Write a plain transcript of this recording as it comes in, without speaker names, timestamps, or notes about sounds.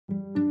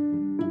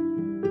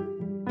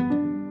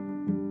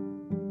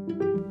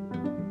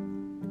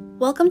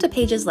Welcome to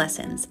Paige's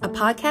Lessons, a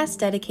podcast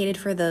dedicated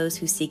for those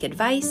who seek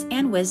advice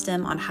and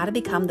wisdom on how to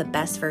become the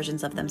best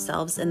versions of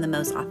themselves in the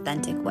most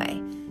authentic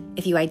way.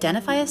 If you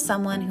identify as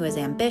someone who is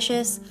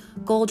ambitious,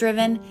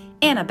 goal-driven,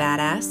 and a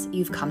badass,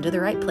 you've come to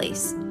the right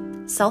place.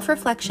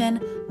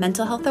 Self-reflection,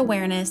 mental health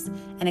awareness,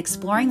 and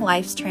exploring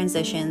life's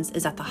transitions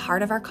is at the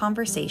heart of our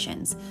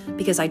conversations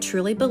because I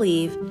truly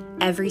believe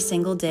every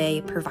single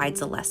day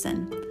provides a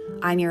lesson.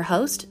 I'm your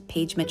host,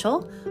 Paige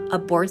Mitchell, a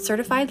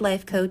board-certified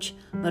life coach,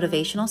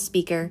 motivational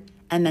speaker,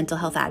 and mental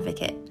health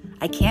advocate.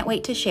 I can't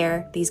wait to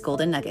share these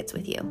golden nuggets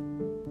with you.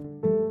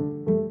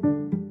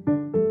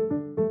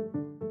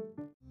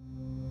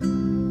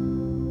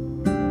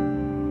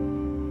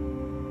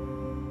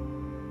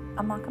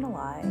 I'm not gonna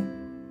lie,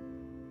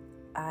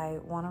 I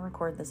want to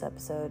record this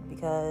episode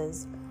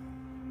because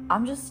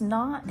I'm just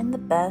not in the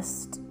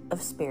best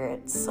of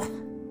spirits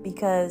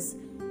because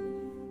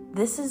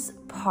this is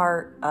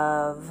part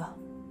of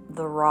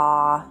the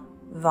raw,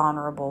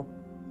 vulnerable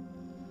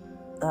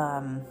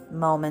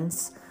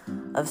moments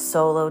of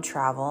solo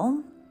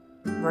travel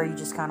where you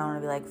just kind of want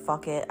to be like,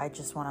 fuck it, I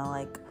just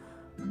want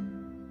to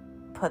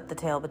put the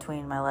tail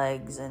between my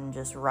legs and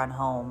just run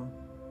home.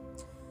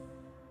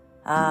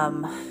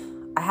 I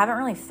haven't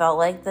really felt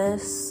like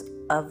this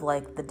of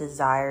the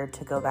desire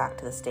to go back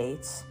to the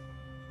States,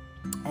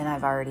 and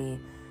I've already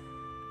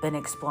been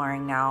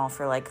exploring now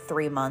for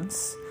 3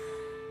 months.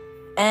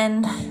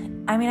 And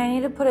I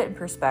need to put it in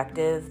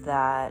perspective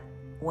that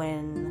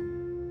when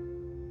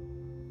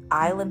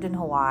I lived in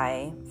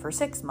Hawaii for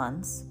 6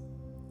 months,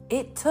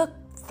 it took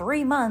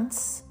 3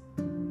 months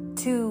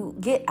to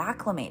get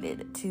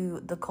acclimated to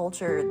the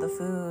culture, the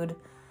food,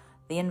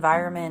 the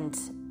environment,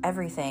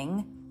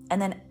 everything.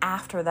 And then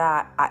after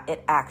that,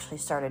 it actually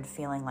started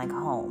feeling like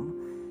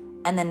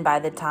home. And then by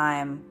the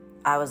time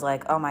I was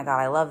like, oh my God,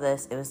 I love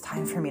this, it was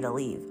time for me to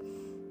leave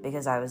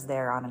because I was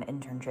there on an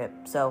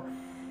internship. So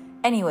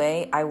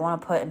anyway, I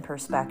want to put in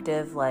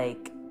perspective,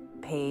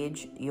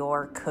 Paige,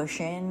 your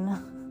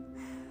cushion,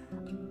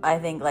 I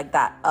think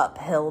that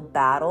uphill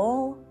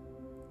battle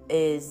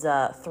is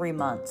 3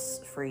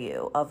 months for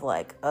you of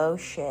oh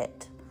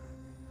shit.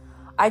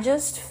 I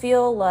just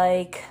feel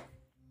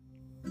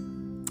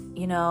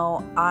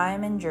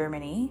I'm in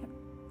Germany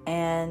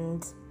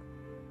and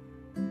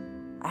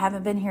I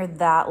haven't been here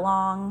that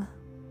long,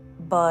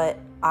 but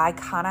I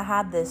kind of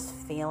had this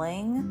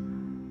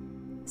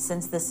feeling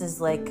since this is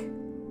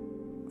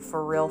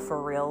for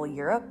real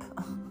Europe.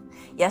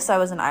 Yes, I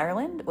was in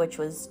Ireland, which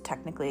was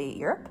technically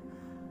Europe.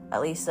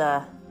 At least,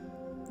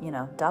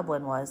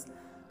 Dublin was.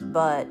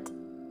 But,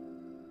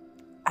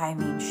 I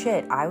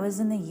was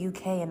in the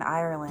UK and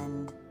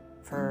Ireland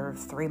for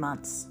 3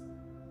 months.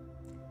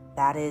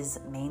 That is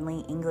mainly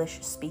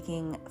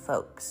English-speaking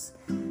folks.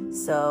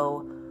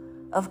 So,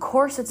 of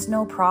course, it's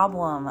no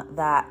problem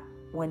that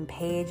when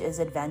Paige is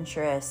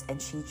adventurous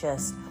and she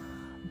just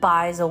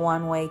buys a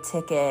one-way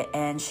ticket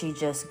and she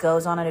just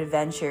goes on an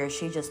adventure,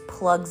 she just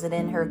plugs it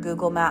in her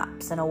Google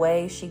Maps and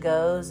away she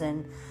goes,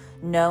 and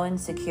no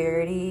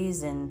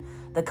insecurities, and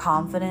the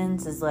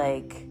confidence is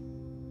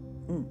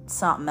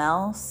something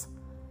else.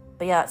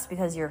 But yeah, it's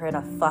because you're in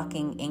a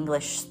fucking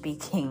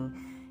English-speaking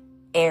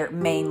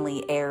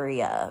mainly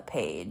area,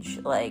 Paige.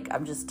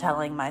 I'm just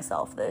telling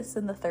myself this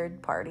in the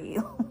third party,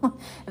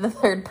 in the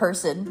third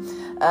person.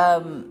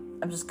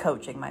 I'm just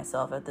coaching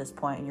myself at this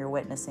point, and you're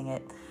witnessing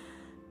it.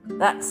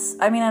 And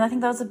I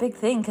think that was a big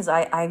thing because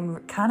I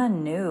kind of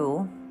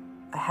knew,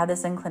 I had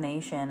this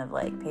inclination of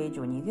Paige,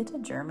 when you get to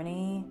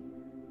Germany,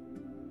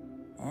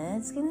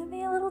 it's going to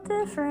be a little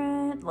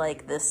different.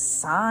 The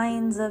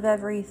signs of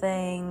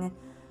everything,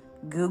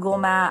 Google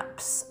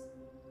Maps,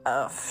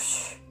 I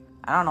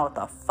don't know what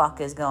the fuck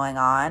is going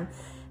on.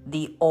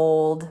 The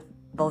old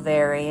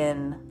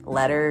Bavarian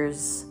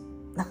letters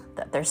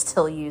that they're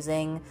still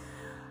using.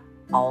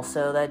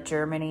 Also that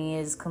Germany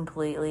is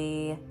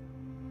completely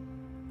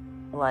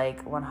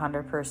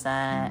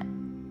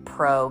 100%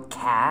 pro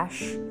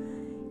cash.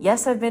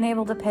 Yes, I've been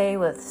able to pay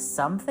with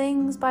some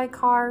things by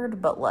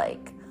card, but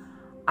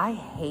I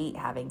hate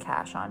having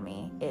cash on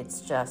me.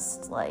 It's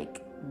just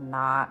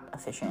not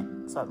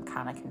efficient. So I'm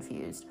kind of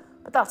confused,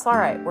 but that's all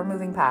right. We're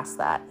moving past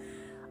that.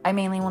 I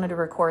mainly wanted to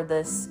record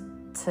this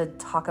to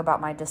talk about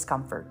my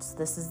discomforts.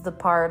 This is the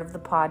part of the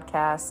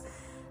podcast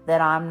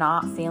that I'm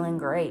not feeling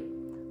great.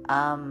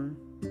 I'm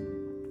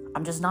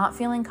just not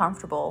feeling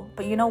comfortable.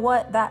 But you know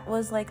what? That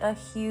was a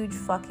huge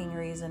fucking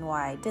reason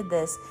why I did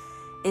this,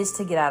 is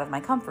to get out of my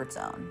comfort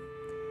zone.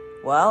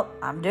 Well,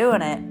 I'm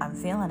doing it. I'm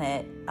feeling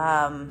it.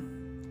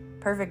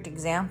 Perfect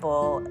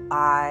example.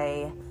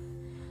 I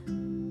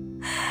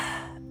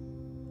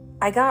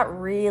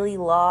got really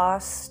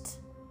lost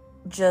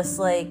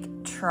just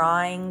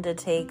trying to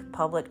take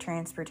public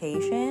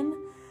transportation.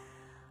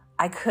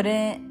 I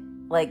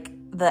couldn't,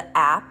 the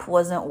app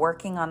wasn't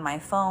working on my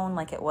phone,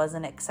 it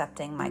wasn't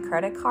accepting my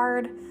credit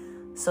card.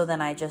 So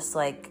then I just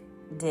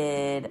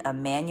did a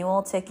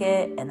manual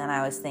ticket, and then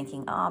I was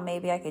thinking, oh,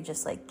 maybe I could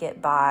just get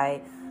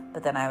by.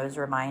 But then I was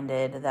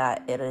reminded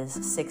that it is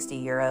 60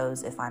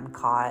 euros if I'm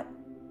caught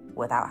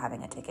without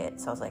having a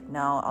ticket. So I was like,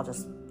 no, I'll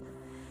just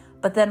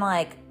But then,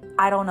 like,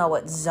 I don't know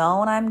what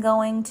zone I'm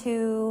going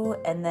to.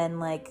 And then,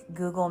 like,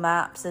 Google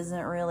Maps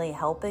isn't really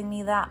helping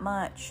me that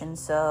much. And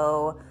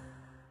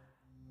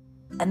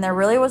there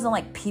really wasn't,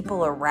 like,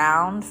 people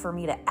around for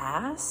me to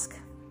ask.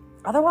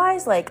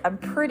 Otherwise, like, I'm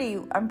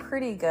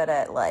pretty good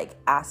at, like,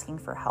 asking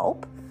for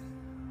help.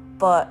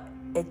 But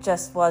it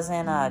just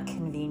wasn't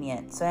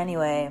convenient. So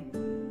anyway,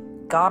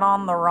 got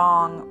on the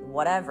wrong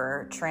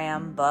whatever,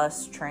 tram,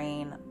 bus,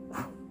 train,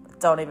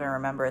 don't even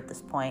remember at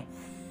this point.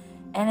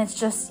 And it's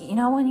just,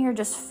 when you're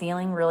just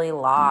feeling really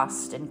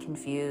lost and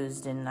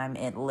confused, and I'm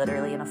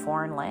literally in a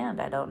foreign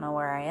land. I don't know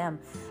where I am.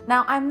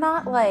 Now, I'm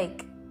not,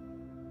 like,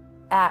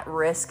 at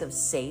risk of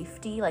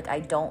safety. Like,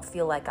 I don't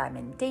feel like I'm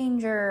in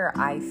danger.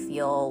 I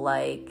feel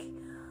like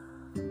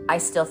I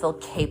still feel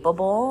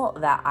capable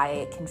that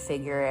I can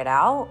figure it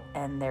out.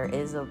 And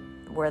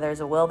where there's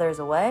a will, there's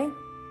a way.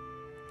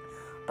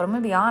 But I'm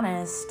going to be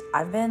honest,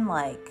 I've been,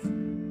 like,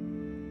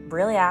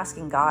 really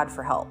asking God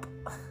for help.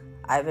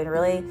 I've been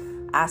really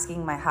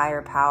asking my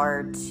higher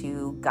power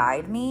to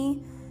guide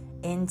me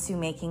into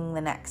making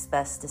the next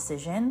best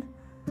decision.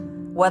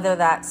 Whether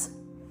that's,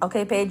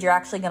 okay, Paige, you're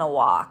actually going to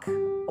walk.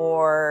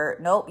 Or,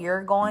 nope,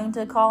 you're going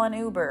to call an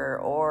Uber.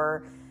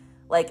 Or,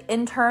 like,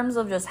 in terms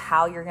of just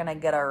how you're going to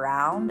get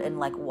around and,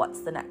 like,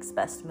 what's the next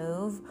best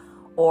move.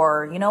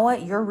 Or, you know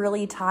what, you're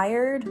really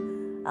tired.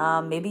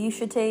 Maybe you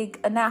should take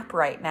a nap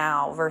right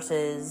now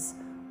versus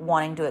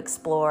wanting to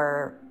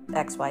explore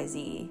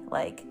XYZ.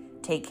 Like,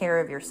 take care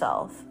of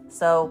yourself.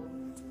 So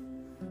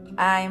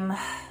I'm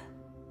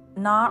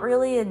not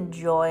really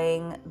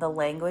enjoying the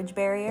language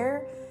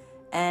barrier,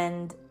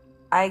 and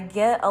I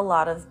get a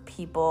lot of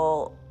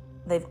people,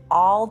 they've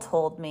all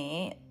told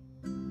me,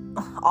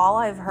 all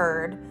I've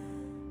heard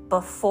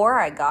before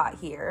I got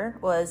here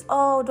was,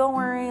 oh, don't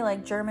worry,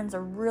 like, Germans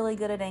are really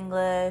good at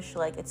English,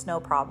 like, it's no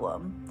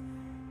problem.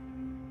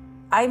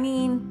 I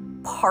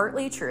mean,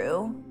 partly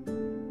true,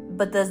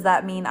 but does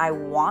that mean I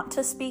want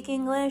to speak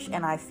English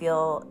and I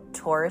feel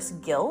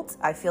tourist guilt?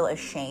 I feel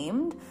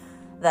ashamed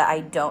that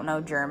I don't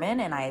know German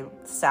and I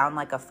sound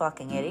like a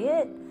fucking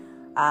idiot.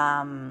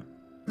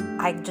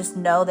 I just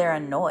know they're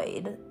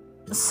annoyed.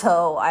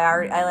 So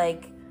I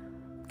like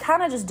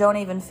kind of just don't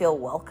even feel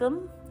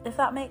welcome, if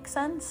that makes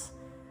sense.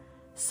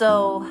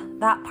 So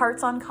that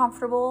part's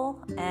uncomfortable.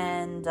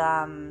 And,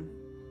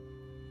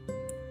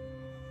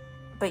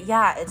 but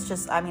yeah, it's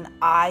just, I mean,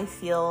 I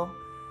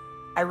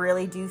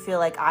really do feel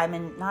like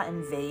I'm not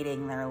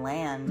invading their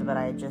land, but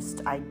I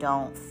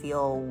don't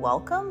feel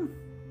welcome.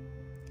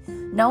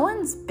 No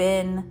one's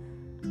been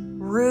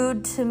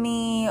rude to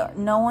me.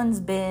 No one's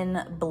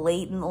been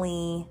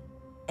blatantly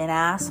an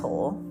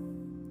asshole.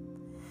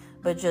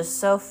 But just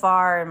so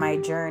far in my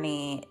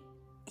journey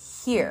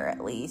here,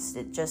 at least,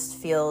 it just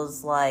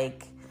feels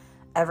like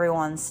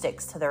everyone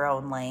sticks to their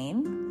own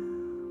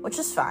lane, which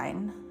is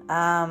fine.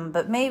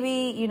 But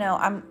maybe,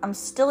 I'm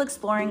still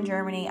exploring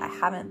Germany. I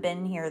haven't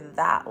been here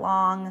that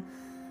long,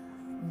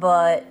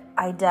 but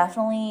I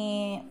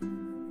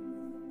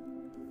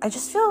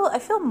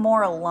feel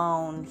more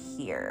alone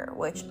here,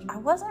 which I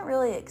wasn't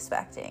really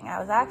expecting. I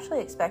was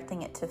actually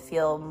expecting it to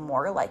feel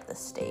more like the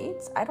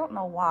States. I don't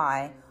know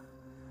why.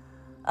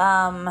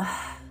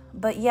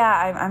 But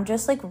yeah, I'm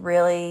just like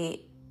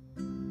really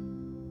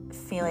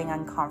feeling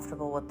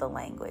uncomfortable with the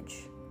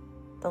language.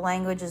 The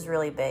language is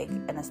really big,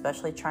 and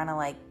especially trying to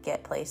like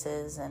get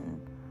places, and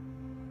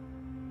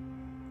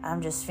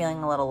I'm just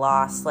feeling a little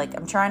lost. Like,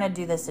 I'm trying to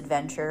do this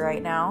adventure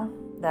right now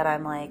that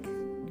I'm like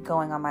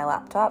going on my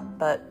laptop,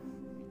 but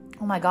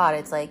oh my God,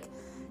 it's like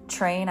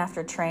train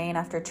after train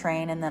after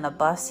train, and then a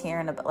bus here,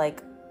 and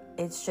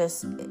it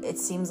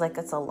seems like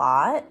it's a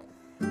lot.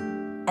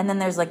 And then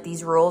there's like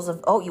these rules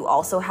of, oh, you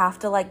also have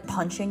to like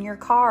punch in your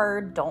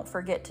card. Don't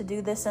forget to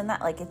do this and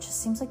that. Like, it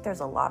just seems like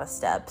there's a lot of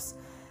steps.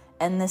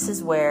 And this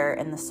is where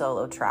in the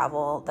solo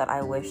travel that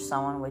I wish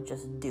someone would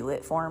just do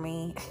it for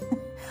me.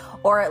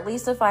 Or at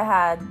least if I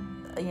had,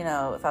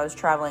 if I was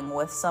traveling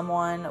with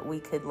someone, we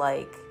could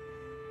like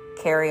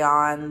carry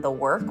on the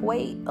work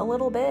weight a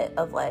little bit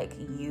of like,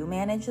 you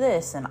manage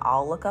this and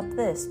I'll look up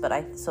this.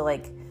 So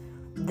like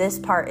this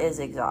part is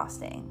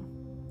exhausting.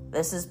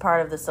 This is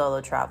part of the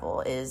solo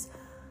travel is,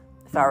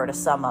 if I were to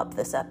sum up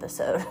this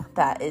episode,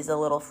 that is a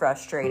little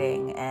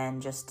frustrating,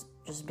 and just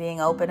being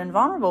open and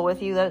vulnerable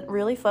with you, that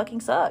really fucking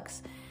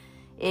sucks,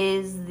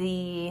 is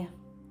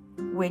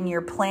when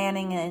you're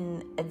planning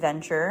an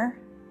adventure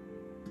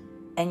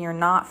and you're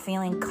not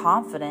feeling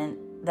confident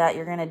that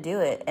you're going to do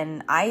it.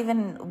 And I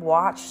even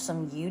watched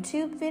some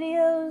YouTube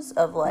videos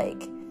of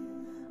like,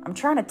 I'm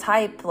trying to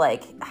type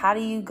like, how do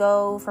you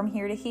go from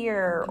here to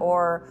here?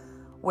 Or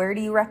where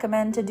do you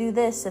recommend to do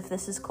this if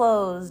this is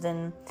closed?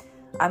 And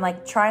I'm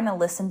like trying to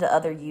listen to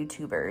other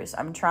YouTubers.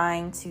 I'm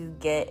trying to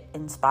get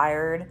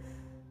inspired,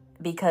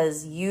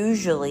 because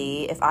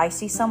usually if I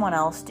see someone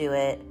else do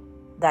it,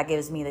 that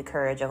gives me the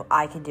courage of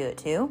I can do it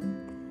too.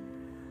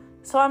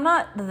 So I'm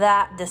not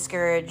that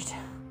discouraged,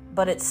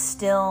 but it's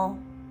still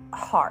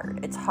hard.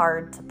 It's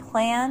hard to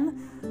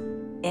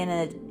plan in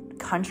a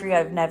country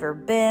I've never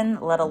been,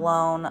 let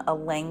alone a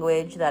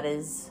language that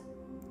is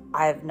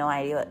I have no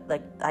idea.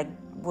 Like,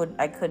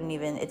 I couldn't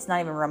even, it's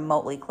not even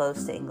remotely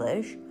close to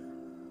English.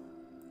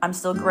 I'm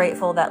still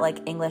grateful that, like,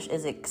 English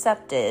is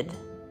accepted,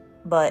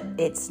 but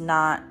it's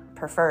not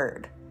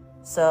preferred.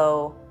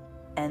 So,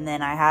 and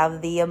then I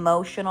have the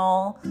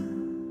emotional,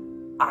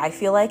 I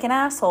feel like an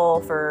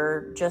asshole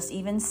for just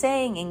even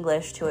saying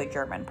English to a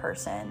German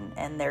person,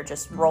 and they're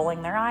just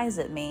rolling their eyes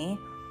at me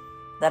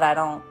that I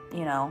don't,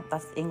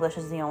 English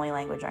is the only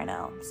language I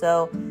know.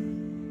 So,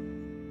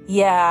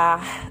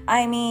 yeah,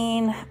 I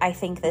mean, I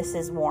think this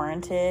is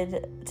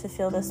warranted to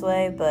feel this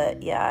way,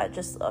 but yeah,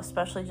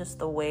 especially just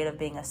the weight of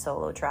being a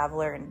solo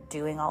traveler and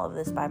doing all of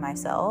this by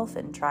myself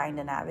and trying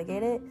to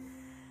navigate it.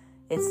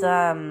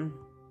 I'm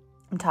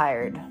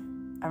tired.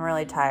 I'm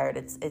really tired.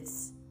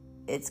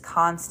 It's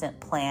constant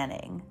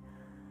planning.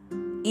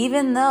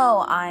 Even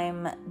though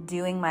I'm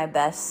doing my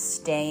best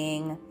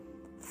staying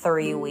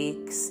 3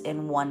 weeks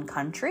in one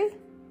country,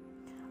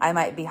 I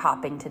might be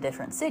hopping to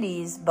different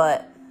cities,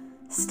 but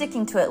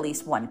sticking to at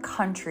least one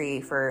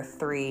country for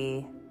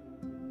 3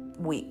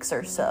 weeks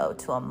or so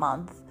to a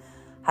month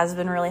has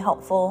been really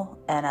helpful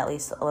and at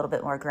least a little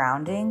bit more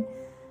grounding.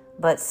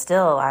 But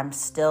still, I'm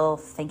still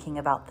thinking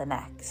about the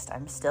next.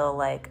 I'm still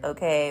like,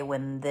 okay,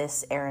 when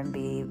this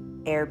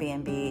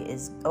Airbnb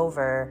is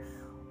over,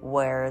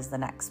 where is the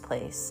next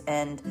place?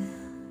 And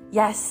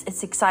yes,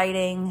 it's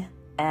exciting,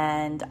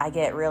 and I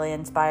get really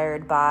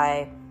inspired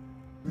by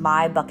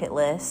my bucket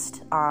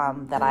list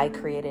that I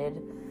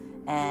created,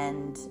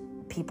 and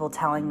people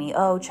telling me,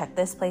 oh, check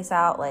this place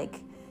out,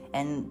 like,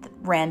 and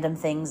random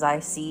things I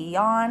see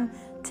on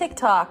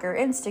TikTok or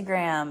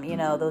Instagram,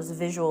 those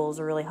visuals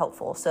are really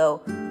helpful.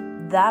 So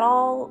that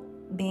all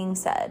being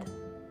said,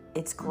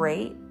 it's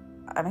great.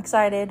 I'm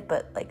excited,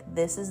 but like,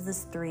 this is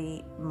this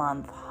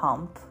 3-month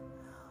hump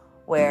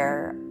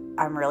where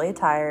I'm really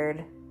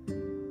tired.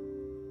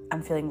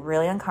 I'm feeling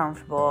really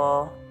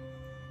uncomfortable.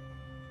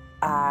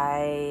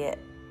 I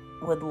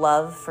would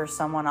love for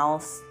someone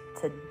else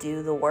to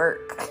do the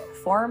work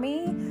for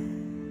me.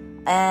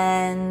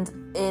 And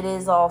it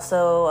is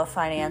also a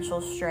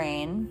financial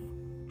strain.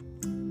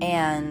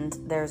 And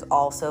there's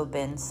also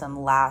been some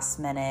last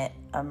minute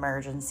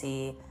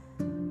emergency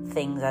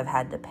things I've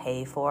had to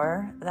pay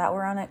for that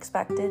were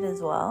unexpected as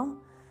well.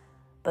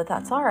 But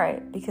that's all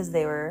right because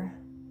they were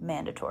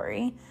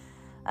mandatory.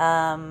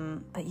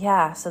 But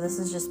yeah, so this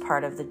is just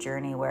part of the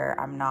journey where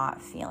I'm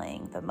not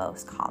feeling the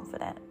most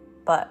confident.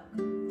 But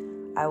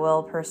I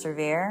will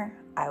persevere.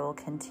 I will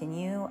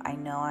continue. I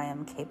know I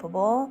am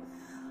capable.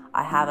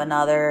 I have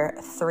another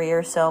 3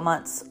 or so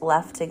months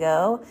left to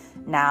go.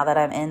 Now that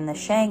I'm in the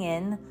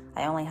Schengen,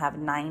 I only have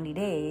 90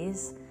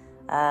 days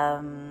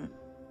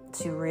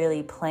to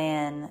really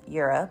plan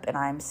Europe, and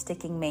I'm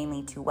sticking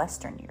mainly to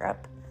Western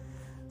Europe.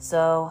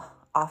 So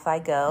off I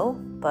go,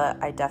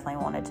 but I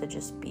definitely wanted to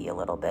just be a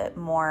little bit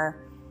more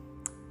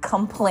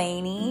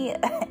complainy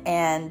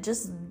and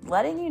just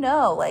letting you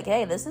know, like,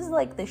 hey, this is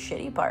like the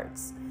shitty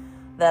parts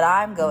that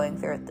I'm going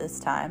through at this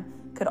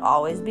time. Could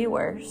always be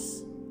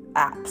worse.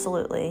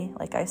 Absolutely.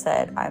 Like I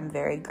said, I'm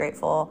very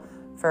grateful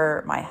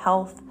for my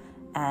health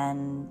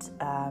and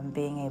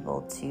being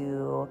able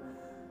to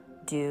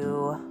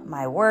do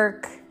my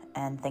work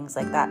and things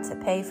like that to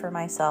pay for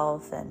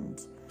myself and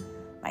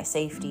my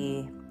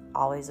safety.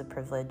 Always a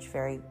privilege.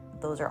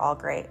 Those are all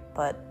great,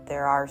 but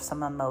there are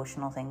some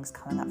emotional things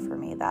coming up for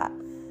me that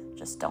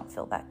just don't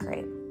feel that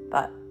great.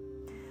 But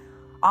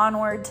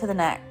onward to the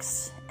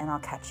next, and I'll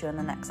catch you in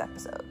the next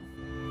episode.